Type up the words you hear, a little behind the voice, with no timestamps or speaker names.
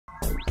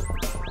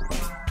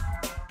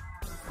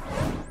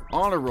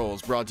Honor Roll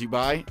is brought to you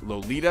by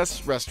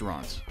Lolitas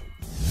Restaurants.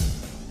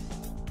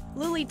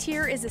 Lily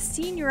Tier is a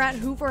senior at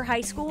Hoover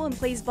High School and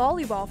plays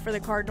volleyball for the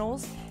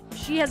Cardinals.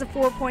 She has a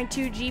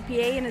 4.2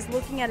 GPA and is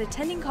looking at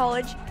attending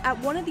college at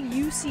one of the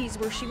UCs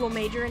where she will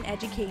major in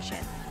education.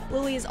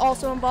 Lily is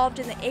also involved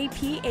in the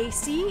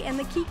APAC and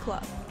the Key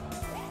Club.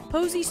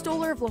 Posey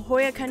Stoller of La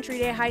Jolla Country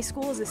Day High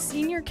School is a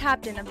senior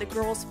captain of the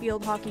girls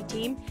field hockey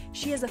team.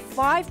 She has a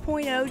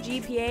 5.0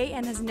 GPA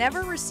and has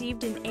never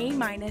received an A-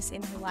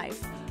 in her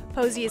life.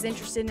 Posey is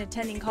interested in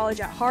attending college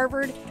at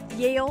Harvard,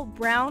 Yale,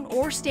 Brown,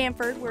 or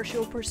Stanford, where she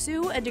will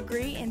pursue a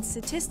degree in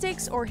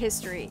statistics or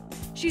history.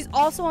 She's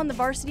also on the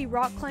varsity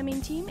rock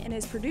climbing team and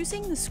is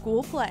producing the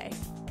school play.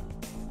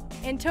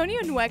 Antonio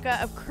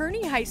Nueca of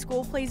Kearney High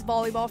School plays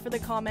volleyball for the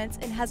Comets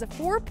and has a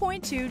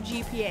 4.2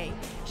 GPA.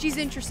 She's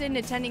interested in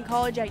attending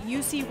college at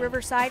UC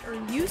Riverside or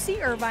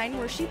UC Irvine,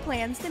 where she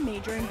plans to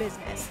major in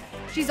business.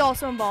 She's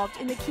also involved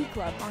in the Key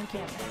Club on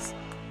campus.